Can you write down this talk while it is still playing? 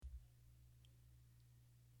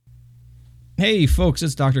Hey folks,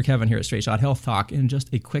 it's Dr. Kevin here at Straight Shot Health Talk, and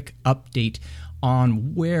just a quick update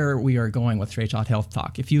on where we are going with Straight Shot Health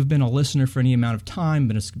Talk. If you've been a listener for any amount of time,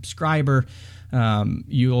 been a subscriber,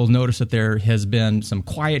 you'll notice that there has been some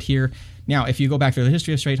quiet here. Now, if you go back through the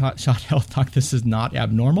history of Straight Shot Health Talk, this is not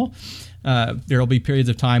abnormal. There will be periods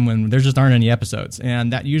of time when there just aren't any episodes,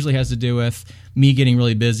 and that usually has to do with me getting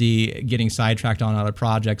really busy, getting sidetracked on other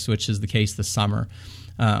projects, which is the case this summer.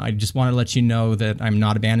 I just want to let you know that I'm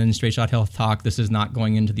not abandoning Straight Shot Health Talk. This is not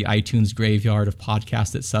going into the iTunes graveyard of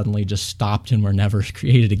podcasts that suddenly just stopped and were never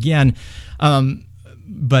created again.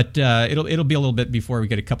 But it'll be a little bit before we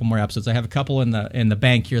get a couple more episodes. I have a couple in the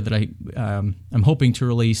bank here that I'm hoping to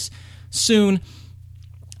release soon.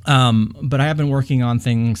 But I have been working on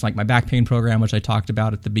things like my back pain program, which I talked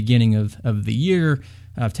about at the beginning of the year.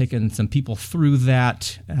 I've taken some people through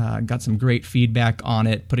that, got some great feedback on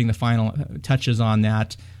it, putting the final touches on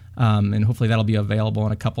that, and hopefully that'll be available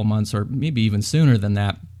in a couple months or maybe even sooner than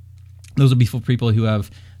that. Those will be for people who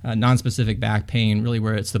have non-specific back pain, really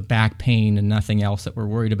where it's the back pain and nothing else that we're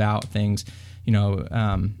worried about. Things,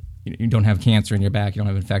 you don't have cancer in your back, you don't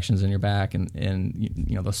have infections in your back, and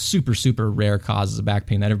those super, super rare causes of back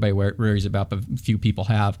pain that everybody worries about, but few people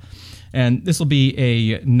have. And this will be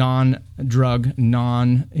a non-drug,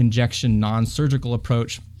 non-injection, non-surgical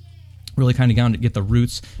approach, really kind of going to get the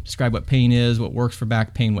roots, describe what pain is, what works for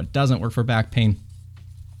back pain, what doesn't work for back pain,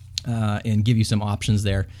 and give you some options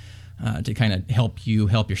there to kind of help you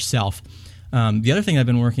help yourself. The other thing I've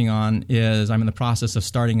been working on is I'm in the process of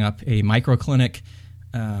starting up a microclinic.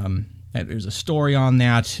 There's a story on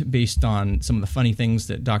that based on some of the funny things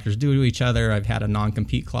that doctors do to each other. I've had a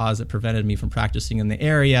non-compete clause that prevented me from practicing in the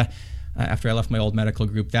area. After I left my old medical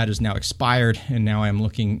group, that is now expired, and now I'm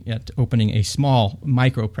looking at opening a small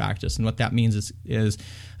micro practice. And what that means is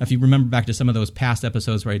if you remember back to some of those past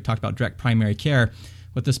episodes where I talked about direct primary care,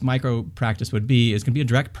 what this micro practice would be is going to be a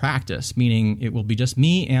direct practice, meaning it will be just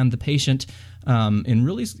me and the patient, and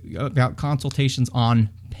really about consultations on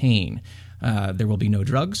pain. There will be no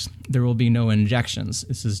drugs. There will be no injections.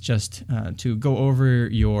 This is just to go over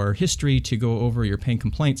your history, to go over your pain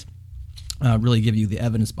complaints, really give you the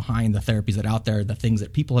evidence behind the therapies that are out there, the things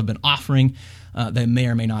that people have been offering that may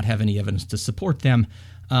or may not have any evidence to support them,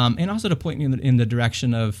 and also to point you in the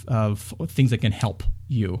direction of things that can help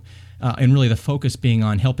you. And really the focus being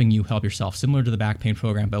on helping you help yourself, similar to the back pain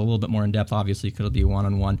program, but a little bit more in depth, obviously, because it'll be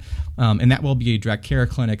one-on-one. And that will be a direct care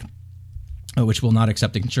clinic, which will not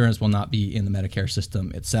accept insurance, will not be in the Medicare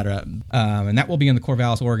system, et cetera. And that will be in the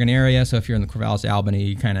Corvallis, Oregon area. So if you're in the Corvallis,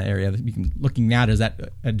 Albany kind of area, you can looking at as that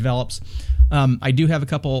develops. I do have a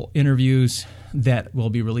couple interviews that will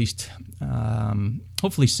be released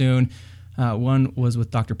hopefully soon. One was with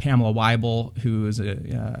Dr. Pamela Weibel, who is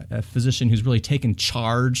a physician who's really taken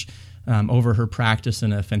charge over her practice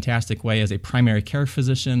in a fantastic way as a primary care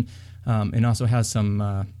physician, and also has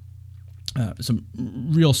some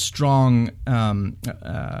real strong,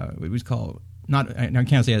 what we call, I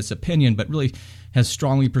can't say it's opinion, but really has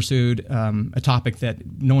strongly pursued a topic that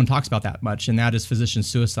no one talks about that much, and that is physician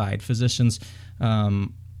suicide. Physicians are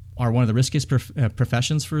one of the riskiest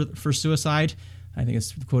professions for suicide. I think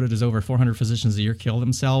it's quoted as over 400 physicians a year kill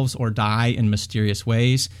themselves or die in mysterious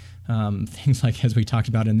ways. Things like, as we talked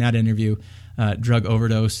about in that interview, drug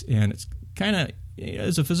overdose, and it's kind of,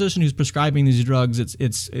 as a physician who's prescribing these drugs,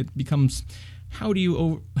 it becomes, how do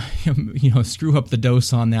you screw up the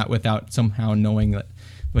dose on that without somehow knowing that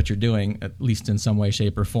what you're doing, at least in some way,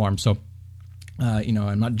 shape, or form. So,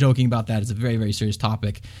 I'm not joking about that. It's a very, very serious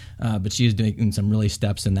topic, but she is doing some really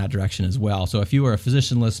steps in that direction as well. So if you are a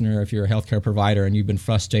physician listener, if you're a healthcare provider and you've been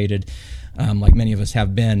frustrated, like many of us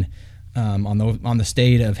have been, on the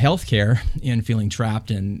state of healthcare and feeling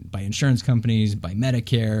trapped by insurance companies, by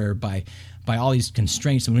Medicare, by all these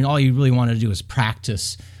constraints, and all you really want to do is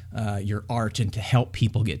practice your art and to help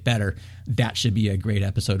people get better, that should be a great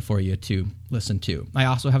episode for you to listen to. I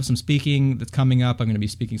also have some speaking that's coming up. I'm going to be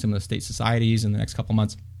speaking some of the state societies in the next couple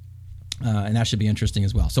months, and that should be interesting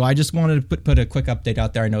as well. So I just wanted to put a quick update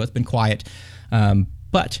out there. I know it's been quiet,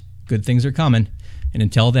 but good things are coming. And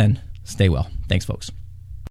until then, stay well. Thanks, folks.